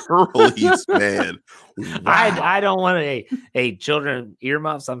and curlies, man. Wow. I don't want children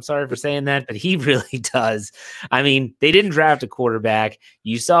earmuffs. I'm sorry for saying that, but he really does. I mean, they didn't draft a quarterback.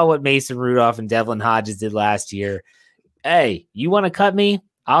 You saw what Mason Rudolph and Devlin Hodges did last year. Hey, you want to cut me?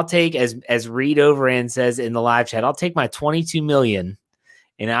 I'll take, as Reed Overend says in the live chat, I'll take my $22 million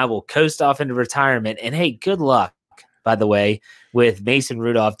and I will coast off into retirement. And hey, good luck, by the way, with Mason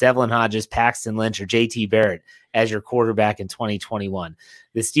Rudolph, Devlin Hodges, Paxton Lynch, or JT Barrett as your quarterback in 2021.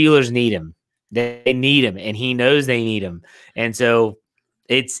 The Steelers need him. They need him, and he knows they need him. And so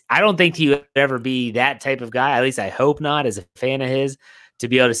I don't think he would ever be that type of guy. At least I hope not, as a fan of his, to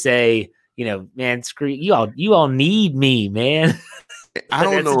be able to say, man, screw you all need me, man. I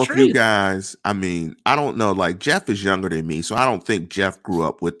don't know if you guys, I don't know. Like Jeff is younger than me, so I don't think Jeff grew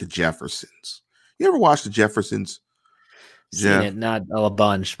up with the Jeffersons. You ever watch the Jeffersons? Seen it, not a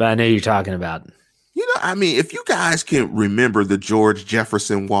bunch, but I know you're talking about. I mean, if you guys can remember the George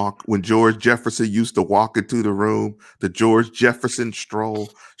Jefferson walk, when George Jefferson used to walk into the room, the George Jefferson stroll,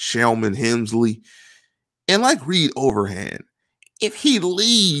 Shelman Hemsley, and like Reed Overhand, if he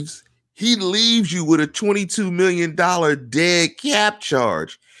leaves you with a $22 million dead cap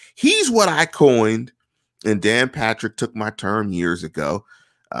charge. He's what I coined, and Dan Patrick took my term years ago,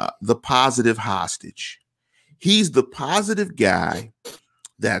 the positive hostage. He's the positive guy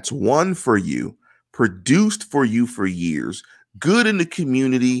that's won for you, produced for you for years, good in the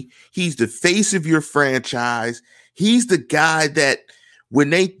community. He's the face of your franchise. He's the guy that when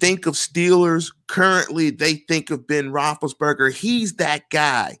they think of Steelers, currently they think of Ben Roethlisberger. He's that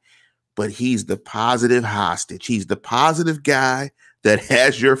guy, but he's the positive hostage. He's the positive guy that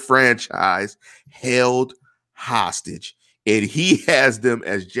has your franchise held hostage. And he has them,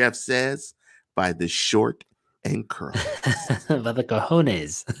 as Jeff says, by the short and curl. By the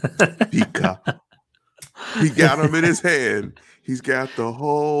cojones. He got them in his hand. He's got the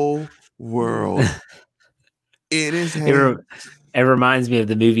whole world in his hand. It reminds me of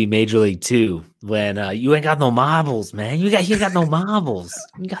the movie Major League 2 when you ain't got no marbles, man. You ain't got no marbles.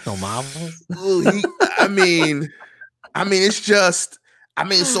 You got no marbles. I mean, it's just,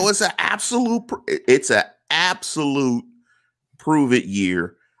 so it's an absolute prove it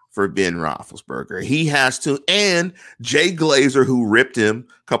year for Ben Roethlisberger. He has to, and Jay Glazer, who ripped him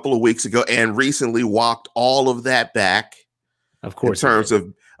a couple of weeks ago and recently walked all of that back. Of course, in terms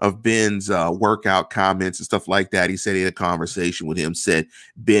of Ben's workout comments and stuff like that. He said he had a conversation with him, said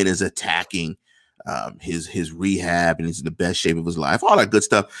Ben is attacking his rehab and he's in the best shape of his life, all that good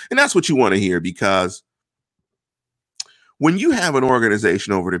stuff. And that's what you want to hear, because when you have an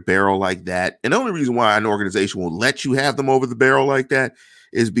organization over the barrel like that, and the only reason why an organization will let you have them over the barrel like that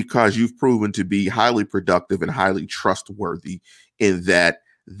is because you've proven to be highly productive and highly trustworthy, in that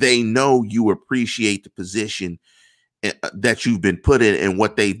they know you appreciate the position that you've been put in and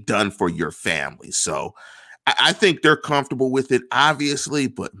what they've done for your family. So I think they're comfortable with it, obviously,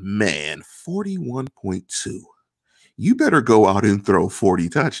 but man, 41.2. You better go out and throw 40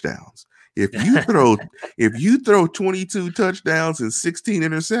 touchdowns. If you throw 22 touchdowns and 16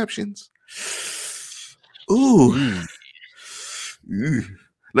 interceptions,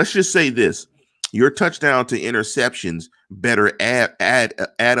 let's just say this: your touchdown to interceptions better add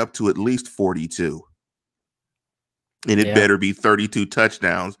up to at least 42. And it better be 32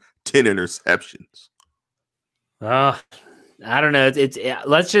 touchdowns, 10 interceptions. I don't know. It's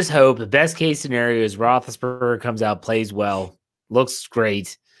let's just hope the best case scenario is Roethlisberger comes out, plays well, looks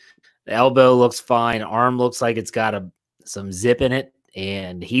great. The elbow looks fine. Arm looks like it's got some zip in it,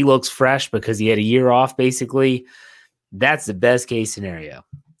 and he looks fresh because he had a year off, basically. That's the best case scenario.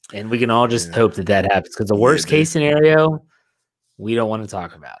 And we can all just hope that happens, because the worst case scenario, we don't want to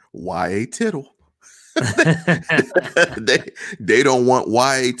talk about. Y.A. Tittle. they don't want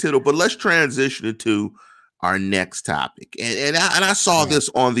Y.A. Tittle. But let's transition into our next topic. And I saw this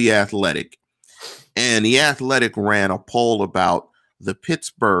on The Athletic. And The Athletic ran a poll about the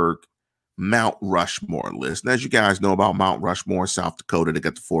Pittsburgh Mount Rushmore list. And as you guys know about Mount Rushmore, South Dakota, they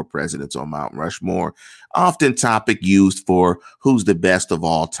got the 4 presidents on Mount Rushmore. Often topic used for who's the best of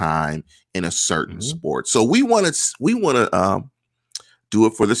all time in a certain sport. So we want to do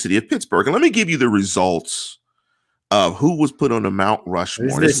it for the city of Pittsburgh. And let me give you the results of who was put on the Mount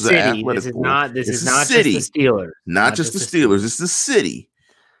Rushmore. This is not just the Steelers. Not just the Steelers. It's the city.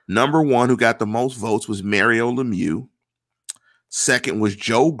 Number 1 who got the most votes was Mario Lemieux. Second was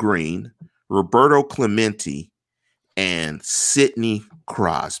Joe Green, Roberto Clemente, and Sidney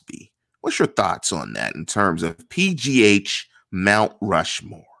Crosby. What's your thoughts on that in terms of PGH Mount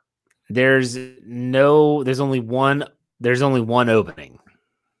Rushmore? There's only one opening,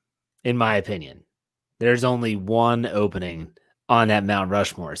 in my opinion. There's only one opening on that Mount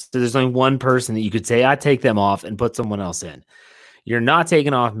Rushmore. So there's only one person that you could say, I'd take them off and put someone else in. You're not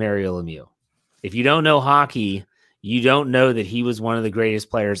taking off Mario Lemieux. If you don't know hockey, you don't know that he was one of the greatest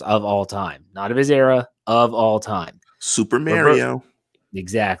players of all time. Not of his era, of all time. Super Mario.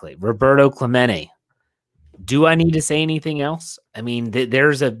 Exactly. Roberto Clemente. Do I need to say anything else? I mean,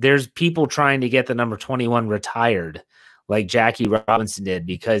 there's people trying to get the number 21 retired, like Jackie Robinson did,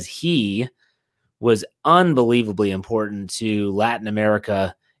 because he was unbelievably important to Latin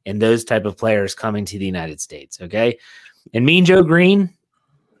America and those type of players coming to the United States. Okay. And Mean Joe Green,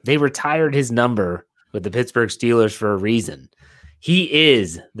 they retired his number with the Pittsburgh Steelers for a reason. He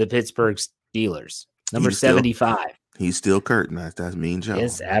is the Pittsburgh Steelers, number 75. He's still Curtin. That's Mean Joe.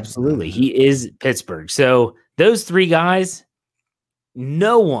 Yes, absolutely. He is Pittsburgh. So those 3 guys,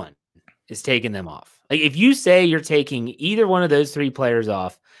 no one is taking them off. Like, if you say you're taking either one of those 3 players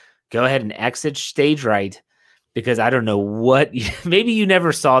off, go ahead and exit stage right, because I don't know what, maybe you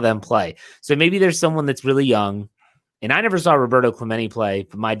never saw them play. So maybe there's someone that's really young, and I never saw Roberto Clemente play,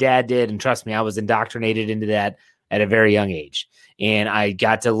 but my dad did. And trust me, I was indoctrinated into that at a very young age. And I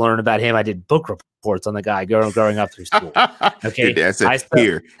got to learn about him. I did book reports on the guy growing up through school. Okay. Your dad said,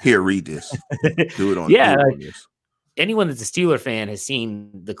 here, read this. Do it on. Yeah. Anyone that's a Steeler fan has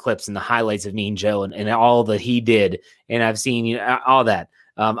seen the clips and the highlights of Mean Joe and all that he did. And I've seen all that.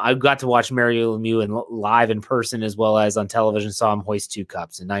 I got to watch Mario Lemieux live in person, as well as on television, saw him hoist 2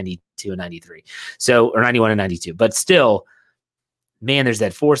 cups in 92 and 93. Or 91 and 92. But still, man, there's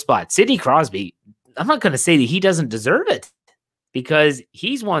that 4 spot. Sidney Crosby, I'm not going to say that he doesn't deserve it, because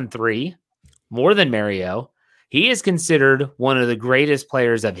he's won 3, more than Mario. He is considered one of the greatest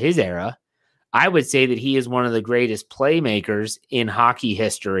players of his era. I would say that he is one of the greatest playmakers in hockey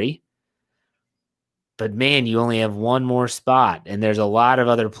history. But man, you only have 1 more spot, and there's a lot of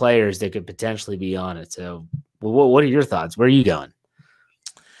other players that could potentially be on it. So what are your thoughts? Where are you going?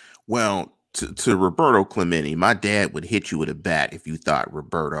 Well, to Roberto Clemente, my dad would hit you with a bat if you thought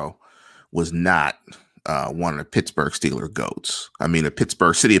Roberto was not one of the Pittsburgh Steelers goats. I mean,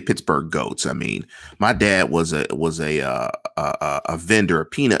 city of Pittsburgh goats. I mean, my dad was a vendor, a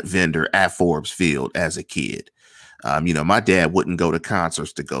peanut vendor at Forbes Field as a kid. My dad wouldn't go to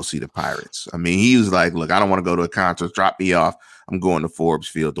concerts to go see the Pirates. I mean, he was like, look, I don't want to go to a concert. Drop me off. I'm going to Forbes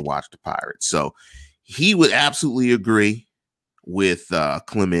Field to watch the Pirates. So he would absolutely agree with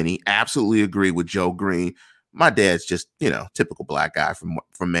Clemente, absolutely agree with Joe Green. My dad's just, typical black guy from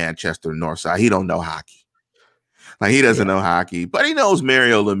Manchester, North Side. He don't know hockey. Like, he doesn't know hockey, but he knows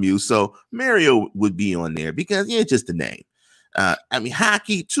Mario Lemieux. So Mario would be on there because, just a name. I mean,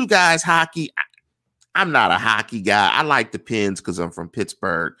 hockey, 2 guys, hockey. I'm not a hockey guy. I like the Pens because I'm from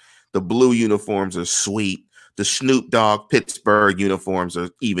Pittsburgh. The blue uniforms are sweet. The Snoop Dogg Pittsburgh uniforms are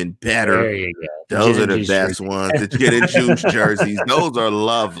even better. There you go. Those are the best ones. The Gin and Juice jerseys. Those are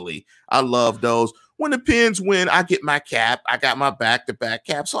lovely. I love those. When the Pens win, I get my cap. I got my back-to-back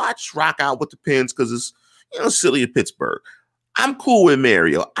cap. So I just rock out with the Pens because it's, silly of Pittsburgh. I'm cool with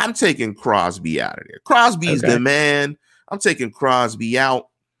Mario. I'm taking Crosby out of there. Crosby's the man. I'm taking Crosby out.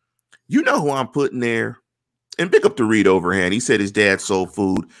 You know who I'm putting there? And pick up the Reed Overhand. He said his dad sold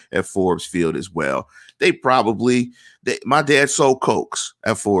food at Forbes Field as well. My dad sold Cokes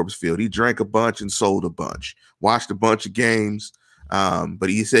at Forbes Field. He drank a bunch and sold a bunch. Watched a bunch of games. But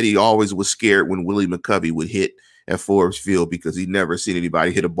he said he always was scared when Willie McCovey would hit at Forbes Field because he'd never seen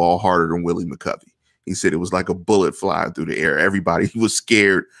anybody hit a ball harder than Willie McCovey. He said it was like a bullet flying through the air. Everybody was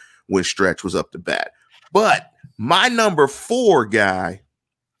scared when Stretch was up to bat. But my number 4 guy,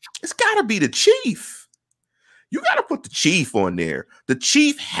 it's got to be the Chief. You got to put the Chief on there. The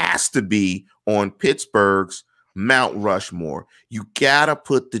Chief has to be on Pittsburgh's Mount Rushmore. You got to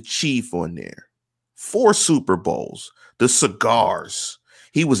put the Chief on there. 4 Super Bowls, the cigars.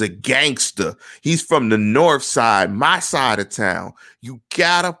 He was a gangster. He's from the North Side, my side of town. You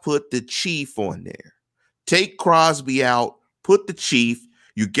got to put the Chief on there. Take Crosby out, put the Chief.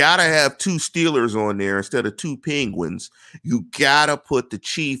 You got to have 2 Steelers on there instead of 2 Penguins. You got to put the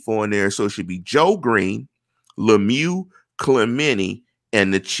Chief on there. So it should be Joe Green, Lemieux, Clemente,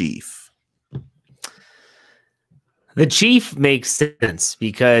 and the Chief. The Chief makes sense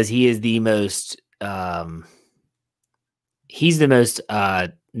because he is the most known,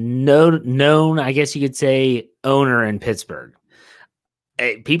 I guess you could say, owner in Pittsburgh.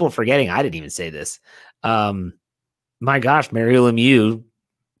 People forgetting, I didn't even say this. My gosh, Mario Lemieux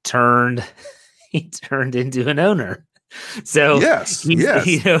turned into an owner. So to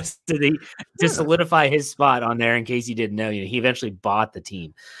solidify his spot on there, in case you didn't know, he eventually bought the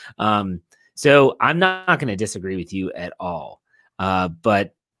team. So I'm not going to disagree with you at all.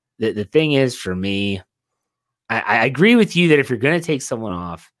 But the thing is, for me, I agree with you that if you're going to take someone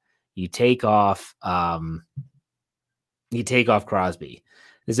off, you take off Crosby.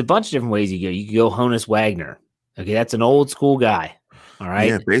 There's a bunch of different ways you go. You can go Honus Wagner. Okay, that's an old school guy. All right.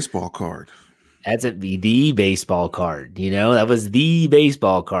 Yeah, baseball card. That's the baseball card. That was the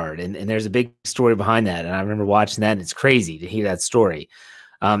baseball card. And there's a big story behind that. And I remember watching that, and it's crazy to hear that story.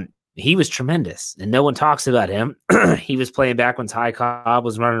 He was tremendous, and no one talks about him. He was playing back when Ty Cobb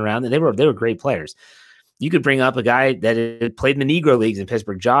was running around, and they were great players. You could bring up a guy that had played in the Negro Leagues in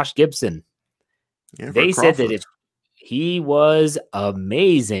Pittsburgh, Josh Gibson. Yeah, they said that if he was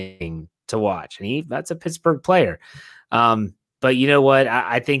amazing to watch, and that's a Pittsburgh player. But you know what?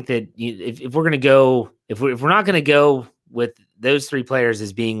 I think that if we're going to go, if we're not going to go with those 3 players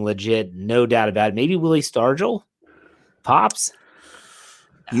as being legit, no doubt about it, maybe Willie Stargell, Pops.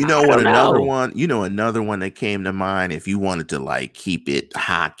 You know what? Another one. You know another one that came to mind. If you wanted to like keep it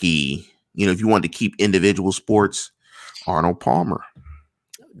hockey, if you wanted to keep individual sports, Arnold Palmer.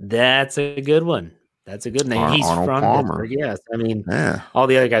 That's a good one. That's a good name. He's Arnold from Palmer. Pittsburgh. Yes. I mean, all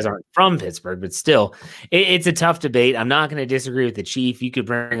the other guys aren't from Pittsburgh, but still, it's a tough debate. I'm not going to disagree with the Chief. You could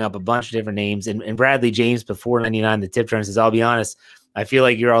bring up a bunch of different names. And Bradley James before 99, the tip turn says, I'll be honest, I feel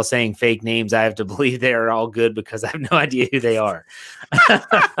like you're all saying fake names. I have to believe they're all good because I have no idea who they are.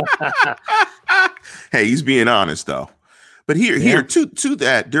 Hey, he's being honest, though. But here to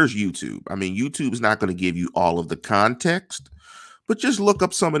that, there's YouTube. I mean, YouTube is not going to give you all of the context. But just look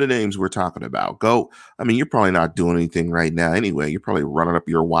up some of the names we're talking about. You're probably not doing anything right now anyway. You're probably running up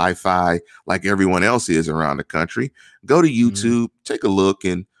your Wi-Fi like everyone else is around the country. Go to YouTube, take a look,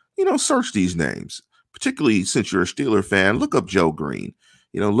 and, search these names. Particularly since you're a Steeler fan, look up Joe Green.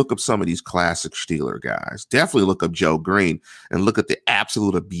 Look up some of these classic Steeler guys. Definitely look up Joe Green and look at the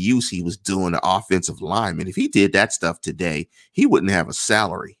absolute abuse he was doing to offensive linemen. If he did that stuff today, he wouldn't have a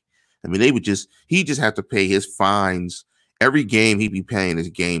salary. I mean, he'd just have to pay his fines. Every game he'd be paying his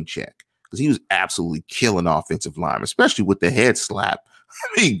game check because he was absolutely killing offensive line, especially with the head slap.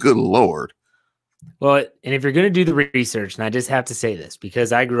 I mean, good Lord. Well, and if you're going to do the research, and I just have to say this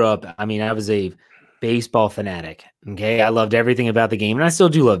because I grew up, I was a baseball fanatic. Okay. I loved everything about the game and I still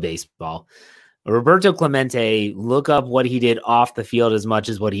do love baseball. Roberto Clemente, look up what he did off the field as much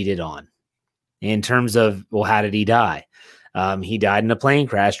as what he did on in terms of, how did he die? He died in a plane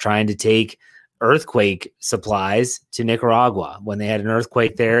crash trying to take earthquake supplies to Nicaragua. When they had an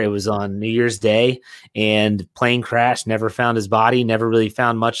earthquake there, it was on New Year's Day and plane crash, never found his body, never really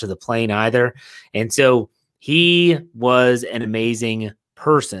found much of the plane either. And so he was an amazing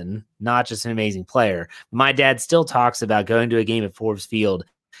person, not just an amazing player. My dad still talks about going to a game at Forbes Field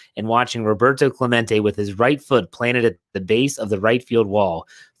and watching Roberto Clemente with his right foot planted at the base of the right field wall,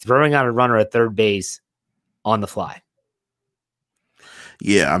 throwing out a runner at third base on the fly.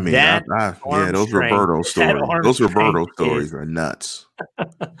 Yeah, I mean, those Roberto stories are nuts.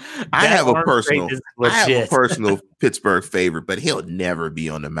 I have a personal Pittsburgh favorite, but he'll never be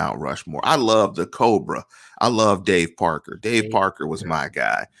on the Mount Rushmore. I love the Cobra. I love Dave Parker. Dave Parker was my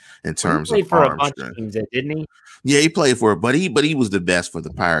guy in terms of arm strength. Didn't he? Yeah, he played for it, but he was the best for the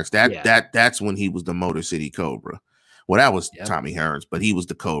Pirates. That's when he was the Motor City Cobra. Well, that was Tommy Hearns, but he was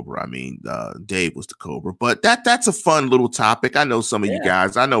the Cobra. I mean, Dave was the Cobra. But that's a fun little topic. I know some of you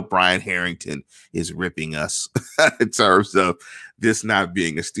guys. I know Brian Harrington is ripping us in terms of this not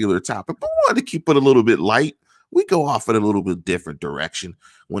being a Steeler topic. But we wanted to keep it a little bit light. We go off in a little bit different direction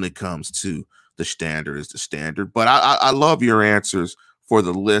when it comes to the standard is the standard. But I love your answers for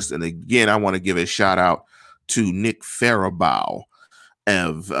the list. And again, I want to give a shout out to Nick Farabaugh.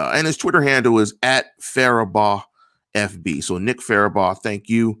 And his Twitter handle is @Farabaugh. FB. So Nick Farabaugh, thank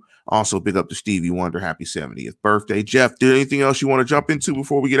you. Also, big up to Stevie Wonder. Happy 70th birthday. Jeff, did anything else you want to jump into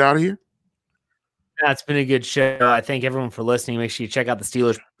before we get out of here? It's been a good show. I thank everyone for listening. Make sure you check out the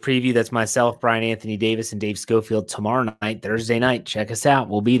Steelers preview. That's myself, Brian Anthony Davis, and Dave Schofield tomorrow night, Thursday night. Check us out.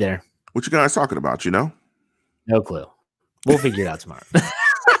 We'll be there. What you guys talking about, No clue. We'll figure it out tomorrow.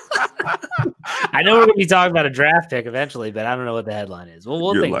 I know we're going to be talking about a draft pick eventually, but I don't know what the headline is.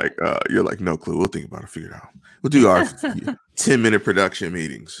 We'll you're like, no clue. We'll think about it. Figure it out. We'll do our 10-minute production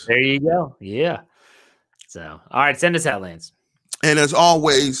meetings. There you go. Yeah. So, all right, send us out, Lance. And as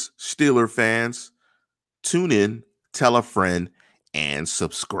always, Steeler fans, tune in, tell a friend, and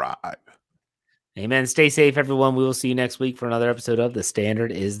subscribe. Amen. Stay safe, everyone. We will see you next week for another episode of The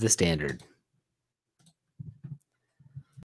Standard is the Standard.